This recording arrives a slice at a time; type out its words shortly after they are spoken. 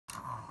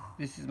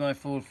This is my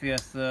Ford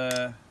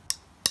Fiesta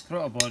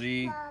throttle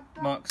body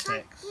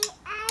mk6,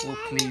 all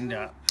cleaned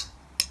up.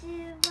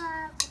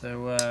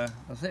 So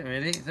that's it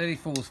really. It's only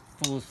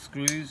four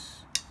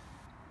screws.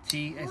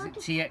 Is it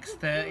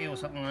TX30 or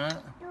something like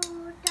that?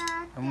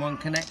 And one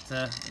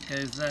connector that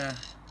goes there.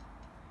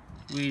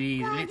 Really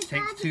easy. It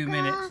literally takes 2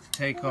 minutes to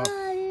take off.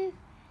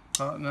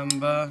 Part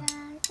number.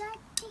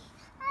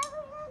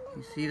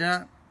 You see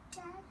that?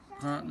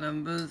 Part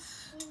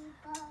numbers.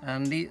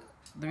 And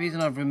the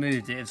reason I've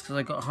removed it is because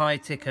I got high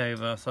tick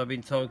over, so I've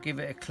been told give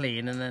it a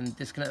clean and then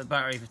disconnect the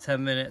battery for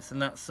 10 minutes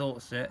and that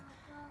sorts it.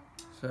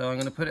 So I'm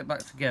going to put it back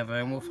together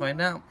and we'll find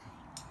out.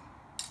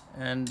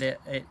 And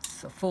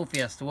it's a full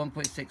Fiesta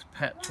 1.6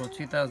 petrol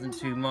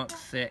 2002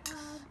 mk6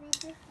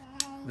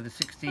 with a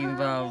 16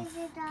 valve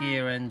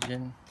gear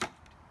engine.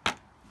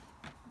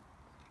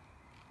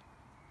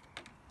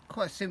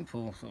 Quite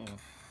simple sort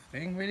of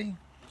thing really.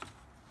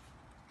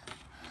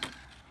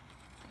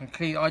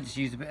 And I just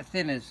used a bit of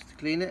thinners to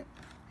clean it.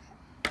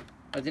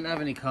 I didn't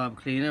have any carb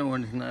cleaner or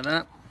anything like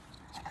that.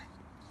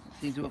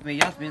 Seems to help me.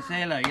 Yasmin,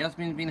 say hello.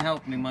 Yasmin's been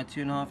helping me, my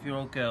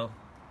 2.5-year-old girl.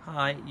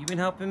 Hi, you been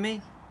helping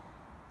me?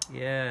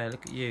 Yeah,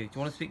 look at you. Do you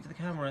want to speak to the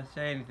camera?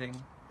 Say anything?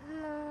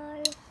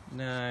 No.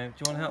 No. Do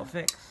you want to help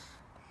fix?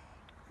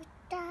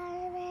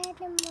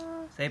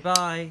 Say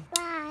bye.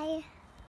 Bye.